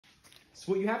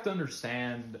So what you have to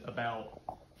understand about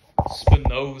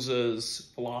Spinoza's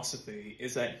philosophy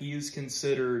is that he is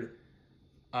considered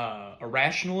a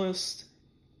rationalist,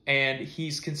 and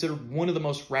he's considered one of the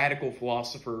most radical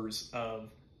philosophers of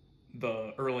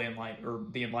the early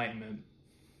the Enlightenment.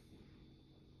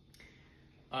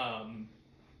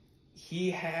 He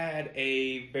had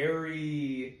a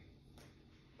very,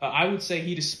 I would say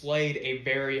he displayed a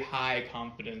very high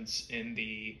confidence in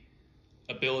the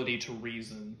ability to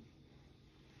reason,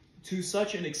 to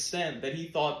such an extent that he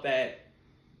thought that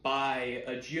by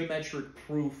a geometric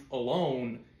proof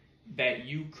alone that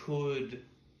you could,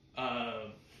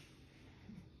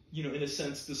 in a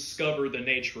sense, discover the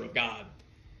nature of God,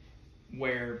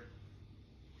 where,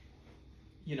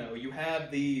 you have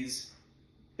these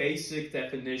basic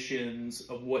definitions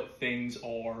of what things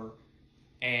are,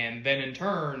 and then in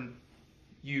turn,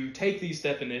 you take these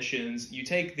definitions, you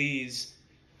take these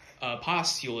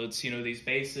postulates, these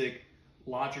basic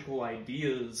logical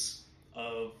ideas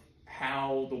of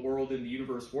how the world and the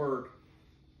universe work,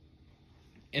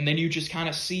 and then you just kind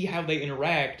of see how they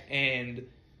interact, and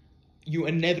you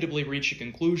inevitably reach a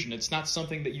conclusion. It's not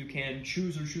something that you can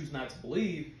choose or choose not to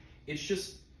believe. It's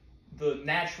just the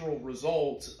natural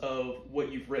result of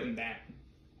what you've written down,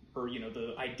 or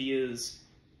the ideas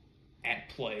at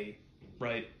play,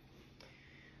 right?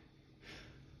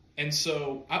 And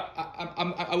so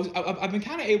I've been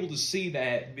kind of able to see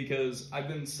that because I've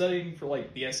been studying for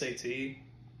the SAT,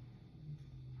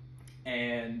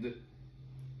 and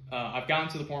I've gotten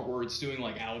to the point where it's doing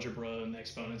algebra and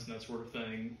exponents and that sort of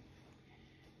thing.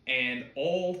 And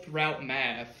all throughout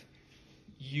math,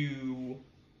 you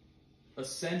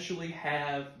essentially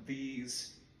have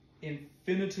these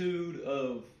infinitude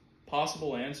of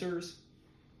possible answers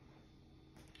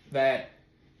that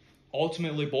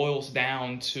ultimately boils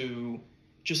down to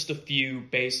just a few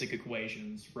basic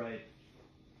equations, right?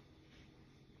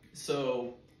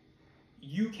 So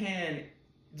you can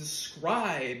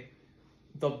describe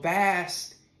the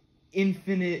vast,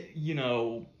 infinite,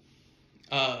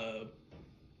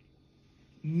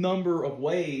 number of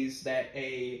ways that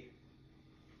a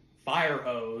fire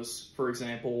hose, for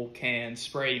example, can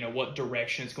spray, what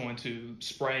direction it's going to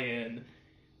spray in,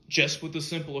 just with the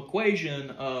simple equation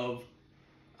of,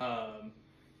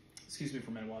 excuse me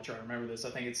for a minute while I try to remember this.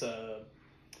 I think it's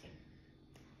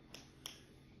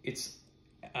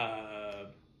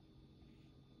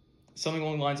something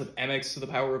along the lines of mx to the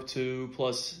power of 2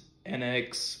 plus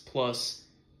nx plus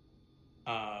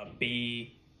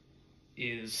b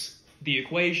is the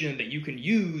equation that you can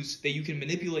use, that you can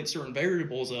manipulate certain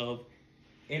variables of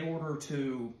in order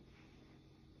to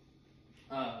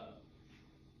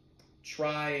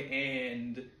try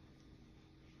and,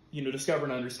 discover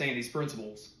and understand these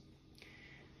principles.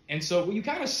 And so what you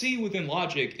kind of see within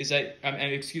logic is that,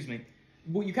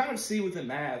 what you kind of see within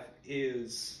math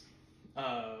is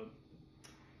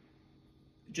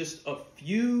just a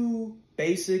few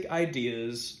basic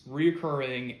ideas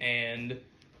reoccurring and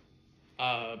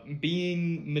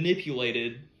being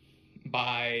manipulated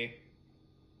by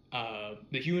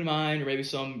the human mind, or maybe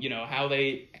some, how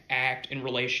they act in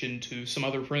relation to some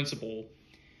other principle.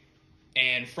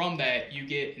 And from that, you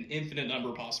get an infinite number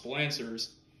of possible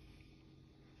answers.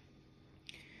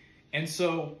 And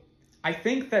so I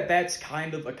think that that's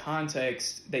kind of a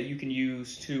context that you can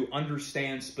use to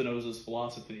understand Spinoza's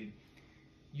philosophy.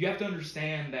 You have to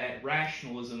understand that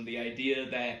rationalism, the idea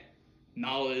that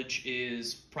knowledge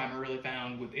is primarily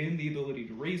found within the ability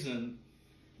to reason,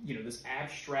 this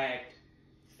abstract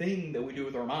thing that we do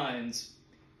with our minds,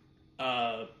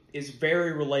 is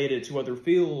very related to other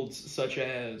fields such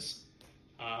as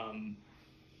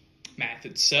math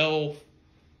itself,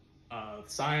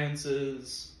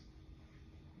 sciences,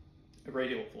 a great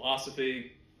deal of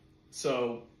philosophy.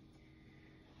 So,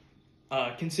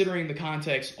 considering the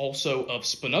context also of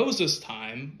Spinoza's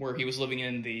time, where he was living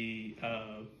in the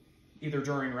either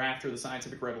during or after the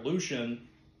scientific revolution,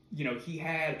 he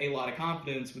had a lot of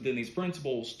confidence within these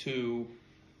principles to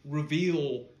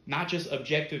reveal not just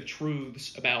objective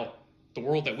truths about the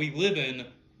world that we live in,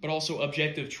 but also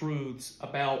objective truths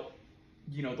about,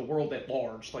 the world at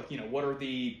large. What are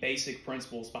the basic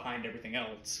principles behind everything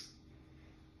else?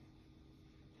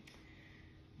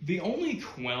 The only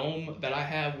qualm that I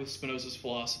have with Spinoza's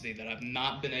philosophy that I've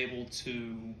not been able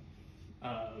to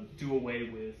do away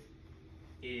with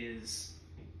is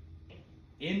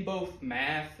in both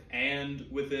math and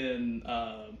within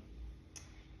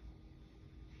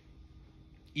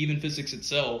even physics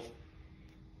itself.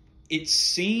 It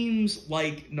seems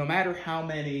like no matter how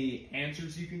many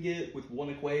answers you can get with one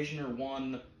equation or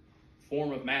one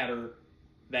form of matter,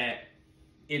 that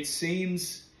it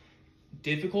seems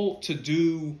difficult to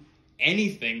do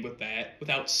anything with that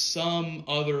without some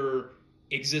other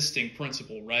existing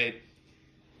principle, right?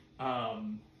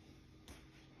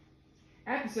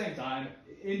 At the same time,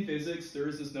 in physics, there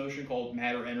is this notion called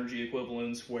matter-energy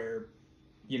equivalence, where,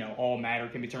 you know, all matter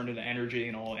can be turned into energy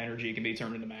and all energy can be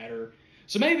turned into matter.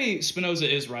 So maybe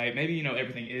Spinoza is right. Maybe, you know,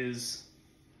 everything is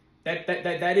that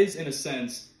is, in a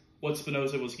sense, what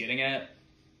Spinoza was getting at.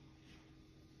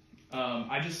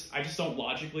 I just don't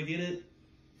logically get it.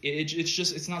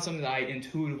 It's not something that I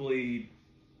intuitively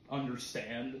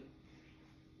understand.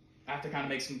 I have to kind of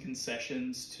make some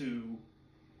concessions to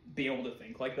be able to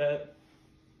think like that.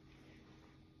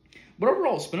 But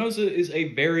overall, Spinoza is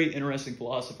a very interesting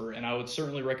philosopher, and I would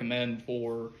certainly recommend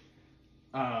for,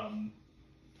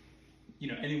 you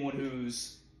know, anyone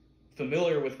who's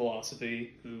familiar with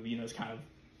philosophy, who, you know, is kind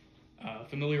of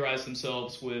familiarize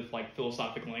themselves with like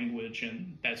philosophic language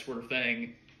and that sort of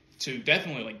thing, to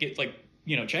definitely like get like,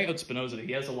 you know, check out Spinoza.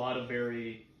 He has a lot of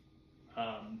very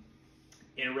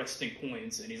interesting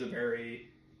points, and he's a very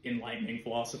enlightening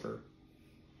philosopher.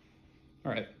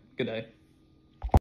 All right, good day.